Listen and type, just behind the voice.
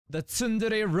The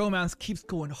tsundere romance keeps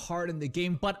going hard in the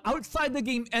game, but outside the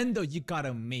game, Endo, you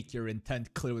gotta make your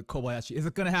intent clear with Kobayashi. Is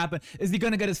it gonna happen? Is he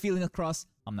gonna get his feeling across?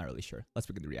 I'm not really sure. Let's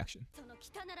begin the reaction.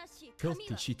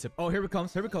 Filthy sheets of— oh, here it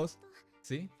comes, here it goes.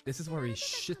 See? This is where he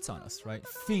shits on us, right?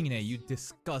 Fine, you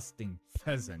disgusting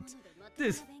peasant.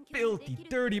 This filthy,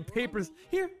 dirty papers.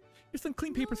 Here's some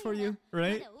clean papers for you,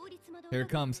 right? Here it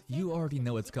comes. You already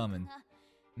know it's coming.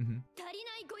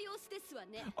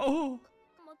 Oh!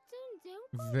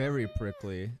 Very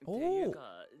prickly. Oh!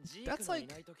 That's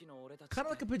like kind of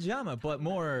like a pajama, but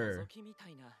more—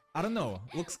 I don't know.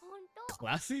 Looks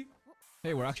classy?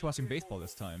 Hey, we're actually watching baseball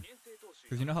this time.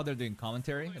 Because you know how they're doing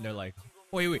commentary? And they're like,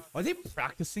 wait, are they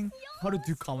practicing how to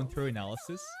do commentary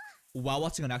analysis while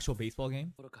watching an actual baseball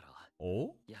game?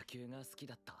 Oh?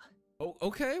 Oh,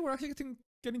 okay, we're actually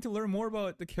getting to learn more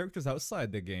about the characters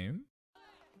outside the game.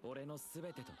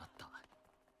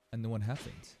 And then what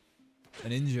happened?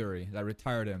 An injury that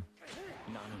retired him.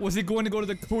 Was he going to go to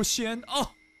the Koshien?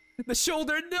 Oh! The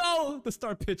shoulder! No! The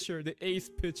star pitcher, the ace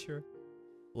pitcher.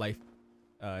 Life.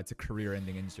 It's a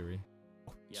career-ending injury.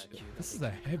 Oh, this is a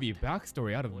heavy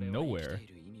backstory out of nowhere.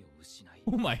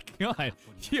 Oh my god.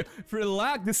 Yeah,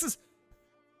 relax. This is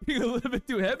a little bit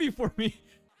too heavy for me.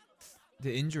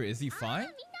 The injury, is he fine?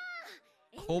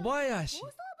 Kobayashi.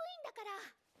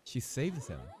 She saves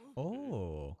him.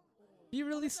 Oh. He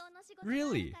really?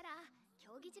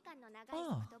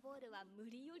 Oh.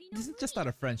 This is just out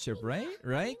of friendship, right?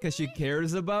 Right? Because she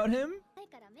cares about him?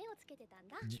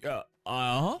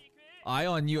 Eye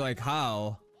on you, like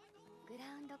how?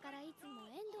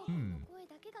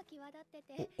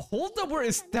 Hold up, we're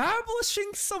establishing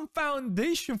some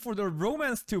foundation for the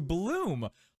romance to bloom.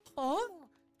 Huh?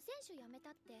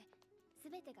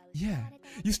 Yeah,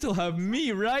 you still have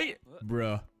me, right?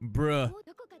 Bruh.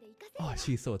 Oh,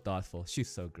 she's so thoughtful. She's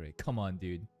so great. Come on,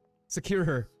 dude. Secure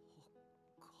her.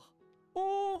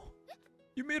 Oh,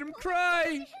 you made him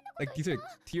cry. Like, these are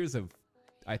tears of,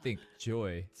 I think,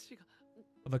 joy.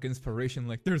 Of like inspiration,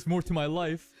 like, there's more to my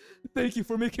life. Thank you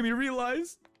for making me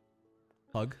realize.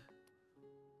 Hug.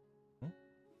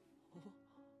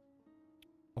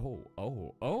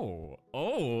 Oh,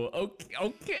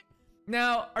 okay.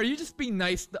 Now, are you just being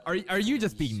nice? Are you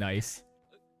just being nice?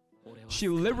 She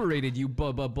liberated you,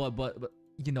 but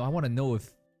you know, I want to know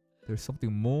if there's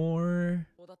something more.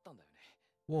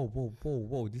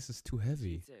 Whoa, this is too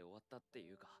heavy.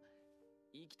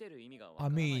 I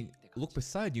mean, look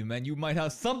beside you, man. You might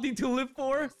have something to live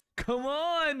for. Come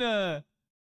on. A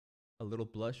little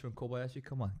blush from Kobayashi.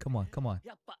 Come on.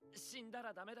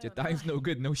 Your dying's no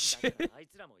good, no shit.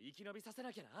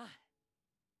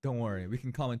 Don't worry, we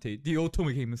can commentate the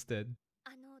Otome game instead.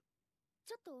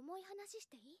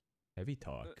 Heavy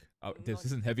talk. Oh, this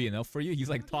isn't heavy enough for you? He's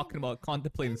like talking about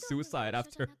contemplating suicide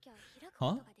after.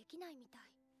 Huh?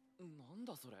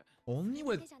 Only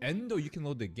with Endo you can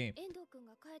load the game.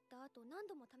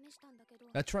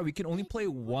 That's right, we can only play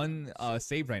one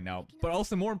save right now. But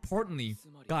also more importantly,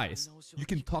 guys, you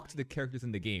can talk to the characters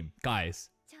in the game.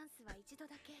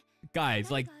 Guys,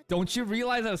 like, don't you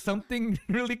realize that something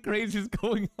really crazy is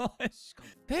going on?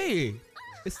 Hey,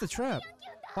 it's the trap.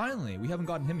 Finally, we haven't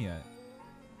gotten him yet.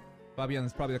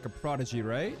 Fabian's probably like a prodigy,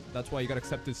 right? That's why you got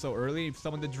accepted so early.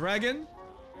 Summon the dragon?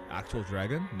 Actual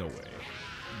dragon? No way.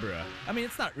 Bruh. I mean,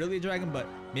 it's not really a dragon, but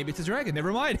maybe it's a dragon.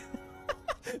 Never mind.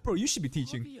 Bro, you should be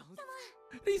teaching.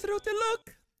 Liselotte,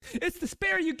 look! It's the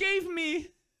spare you gave me!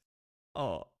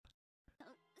 Oh.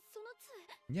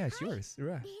 Yeah, it's yours.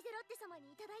 Right.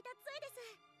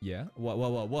 Yeah? What?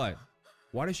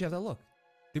 Why does she have that look?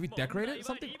 Did we decorate it?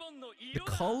 Something? The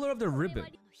color of the ribbon.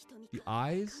 The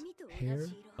eyes, hair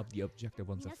of the object of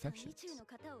one's affections.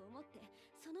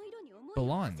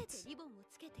 Blonde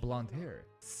hair.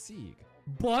 Sieg.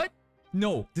 But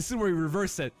no, this is where we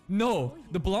reverse it. No,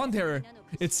 the blonde hair.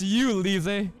 It's you,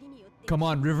 Lise. Come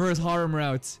on, reverse harem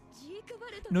route.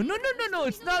 No.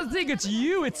 It's not a thing. It's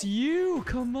you.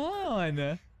 Come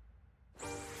on.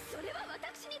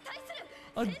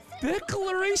 A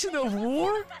declaration of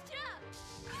war?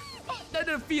 That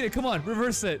defeated. Come on,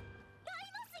 reverse it.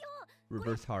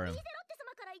 Reverse harem.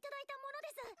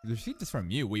 Received this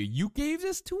from you. Wait, you gave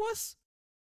this to us?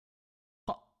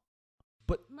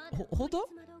 But hold up.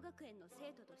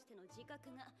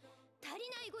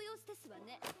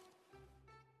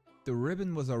 The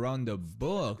ribbon was around the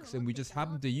books, and we just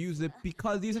happened to use it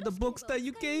because these are the books that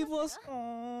you gave us.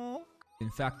 Aww. In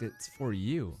fact, it's for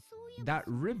you. That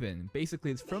ribbon,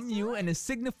 basically, it's from you, and it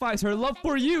signifies her love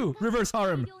for you. Reverse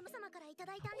harem.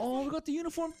 Oh, we got the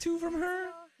uniform too from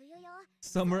her.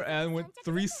 Summer and with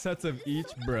 3 sets of each,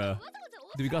 bruh.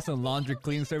 Do we got some laundry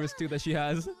cleaning service too that she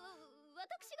has?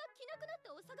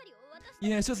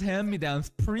 Yeah, it's just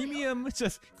hand-me-downs. Premium,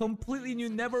 just completely new,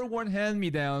 never worn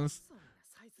hand-me-downs.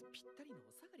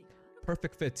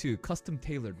 Perfect fit too. Custom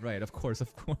tailored, right? Of course,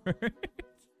 of course.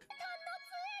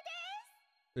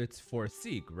 It's for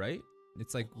Sieg, right?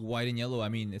 It's like white and yellow. I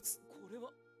mean, it's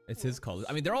his color.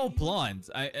 I mean, they're all blonde.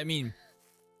 I mean,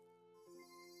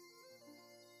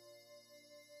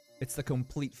 it's the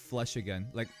complete flesh again.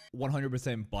 Like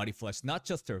 100% body flesh, not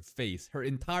just her face. Her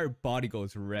entire body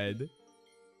goes red.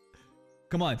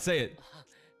 Come on, say it.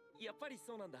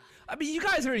 I mean, you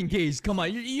guys are engaged. Come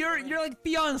on, you're like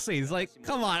fiancés. Like,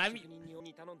 come on. I mean,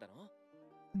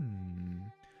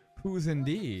 who's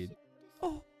indeed?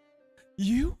 Oh,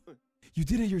 you? You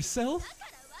did it yourself?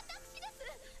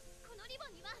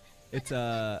 It's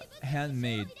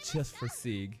handmade just for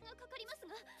Sieg.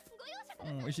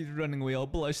 Oh, she's running away all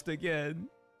blushed again.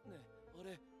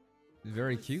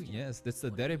 Very cute, yes. That's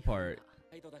the dirty part.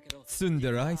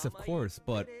 Tsunlise, of course,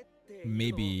 but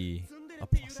maybe a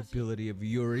possibility of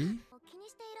Yuri?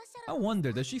 I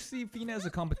wonder, does she see Fina as a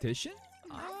competition?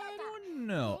 I don't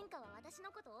know.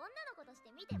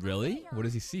 Really? What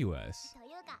does he see you as?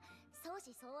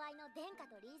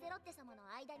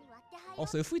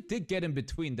 Also, if we did get in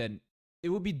between, then it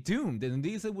would be doomed and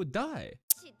Lisa would die.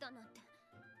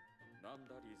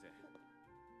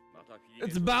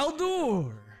 It's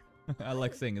Baldur! I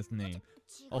like saying his name.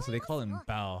 Also, they call him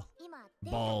Bal.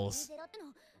 Balls.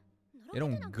 They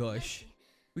don't gush.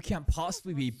 We can't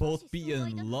possibly be both be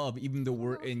in love even though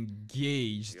we're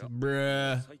engaged,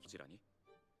 bruh.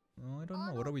 Oh, I don't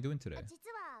know. What are we doing today?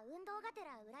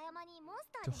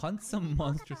 To hunt some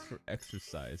monsters for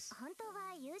exercise.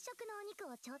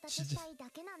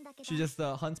 She just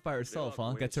hunts by herself,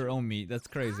 huh? Gets her own meat. That's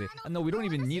crazy. No, we don't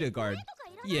even need a guard.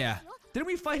 Yeah. Didn't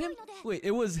we fight him? Wait,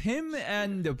 it was him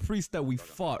and the priest that we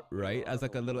fought, right? As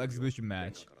like a little exhibition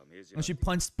match. And she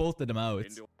punched both of them out.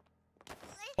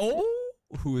 Oh,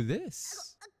 who is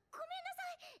this?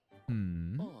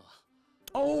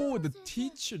 Oh, the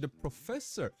teacher, the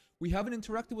professor. We haven't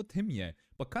interacted with him yet,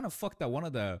 but kind of fucked that one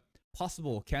of the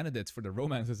possible candidates for the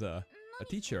romance is a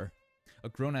teacher, a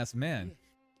grown-ass man.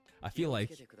 I feel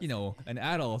like, you know, an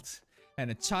adult and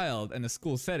a child in a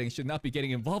school setting should not be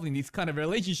getting involved in these kind of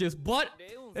relationships, but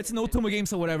it's an Otome game,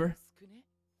 so whatever.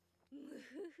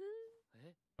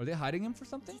 Are they hiding him for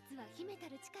something?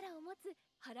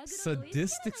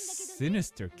 Sadistic,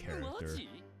 sinister character.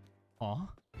 Huh?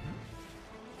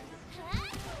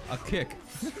 A kick.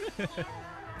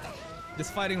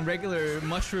 Just fighting regular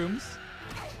mushrooms.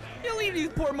 You leave these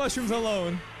poor mushrooms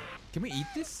alone. Can we eat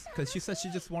this? Because she said she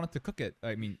just wanted to cook it.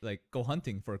 I mean, like, go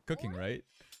hunting for cooking, right?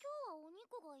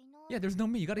 Yeah, there's no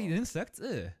meat. You gotta eat insects.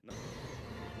 Ugh.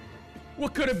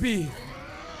 What could it be?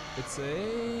 It's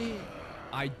a...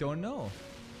 I don't know.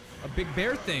 A big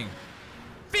bear thing.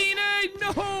 Fina!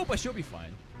 No! But she'll be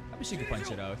fine. I bet she could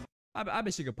punch it out. I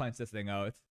bet she could punch this thing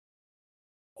out.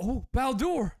 Oh,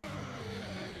 Baldur!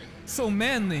 So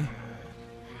manly.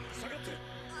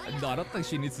 No, I don't think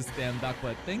she needs to stand back,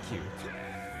 but thank you.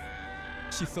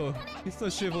 He's so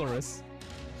chivalrous.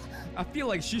 I feel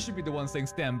like she should be the one saying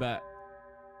stand back.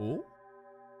 Oh?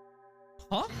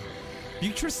 Huh?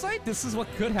 Future sight? This is what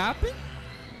could happen?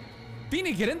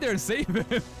 Fina, get in there and save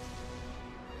him.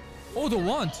 Oh, the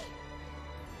wand.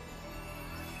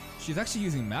 She's actually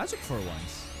using magic for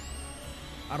once.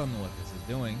 I don't know what this is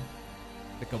doing.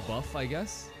 Like a buff, I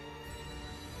guess.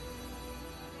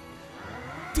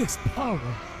 This power.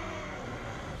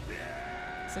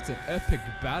 Such an epic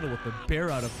battle with the bear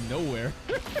out of nowhere.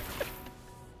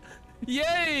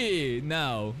 Yay!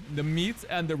 Now, the meat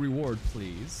and the reward,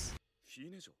 please.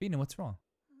 Fina, what's wrong?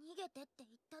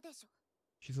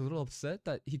 She's a little upset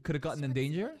that he could have gotten in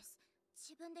danger?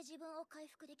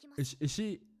 Is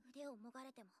she...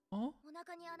 Oh?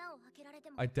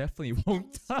 I definitely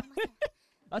won't die.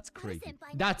 That's crazy.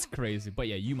 That's crazy. But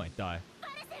yeah, you might die.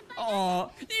 Oh,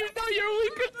 you know you're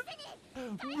weak.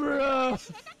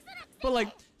 Bruh. But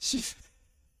like, she's...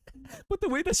 But the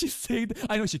way that she's saying...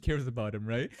 I know she cares about him,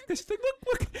 right? Because she's like,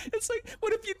 look. It's like,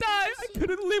 what if you die? I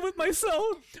couldn't live with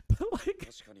myself. But like...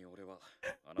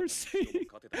 We're saying...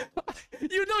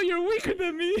 You know you're weaker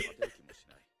than me.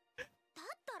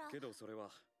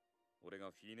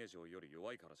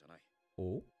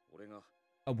 Oh?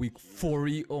 A weak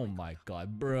 40? Oh my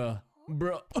god, bruh.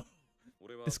 Bruh.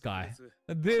 This guy.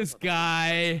 This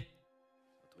guy.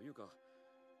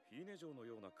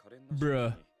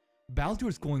 Bruh. Baldur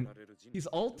is going... He's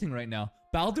ulting right now.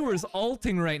 Baldur is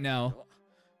ulting right now.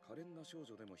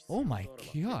 Oh my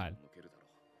god.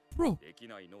 Bro.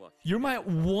 You're my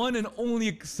one and only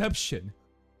exception.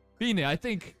 Fina, I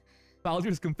think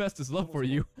Baldur's confessed his love for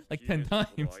you like 10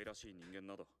 times.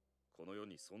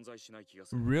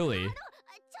 Really?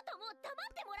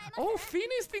 Oh,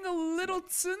 Phoenix being a little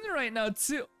Tsundere right now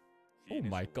too. Oh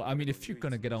my god, I mean, if you're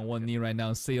gonna get on one knee right now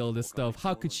and say all this stuff,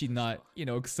 how could she not, you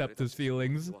know, accept his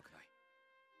feelings?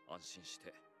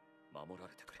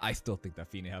 I still think that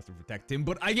Phoenix has to protect him,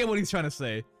 but I get what he's trying to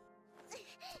say.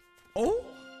 Oh?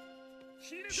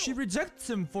 She rejects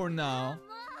him for now.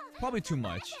 Probably too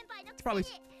much. It's probably...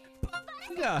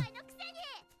 Yeah.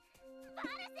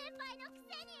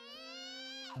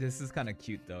 This is kind of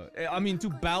cute though. I mean, to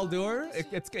Baldur, it's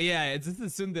a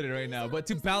Tsundere right now. But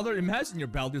to Baldur, imagine your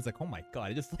Baldur's like, oh my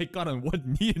god, I just like got on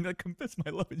one knee and I confess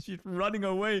my love, and she's running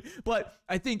away. But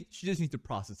I think she just needs to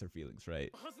process her feelings,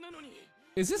 right?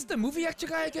 Is this the movie actor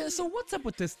guy again? So what's up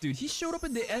with this dude? He showed up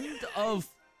in the end of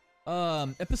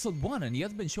episode 1 and he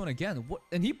hasn't been shown again. What?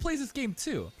 And he plays this game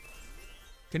too.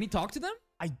 Can he talk to them?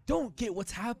 I don't get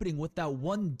what's happening with that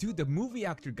one dude, the movie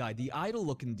actor guy, the idol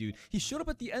looking dude. He showed up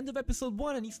at the end of episode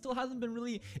 1 and he still hasn't been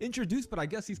really introduced, but I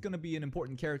guess he's gonna be an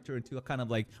important character to kind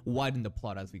of like widen the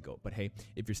plot as we go. But hey,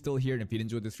 if you're still here and if you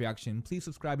enjoyed this reaction, please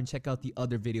subscribe and check out the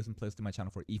other videos and playlists to my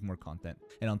channel for even more content.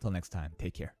 And until next time,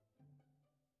 take care.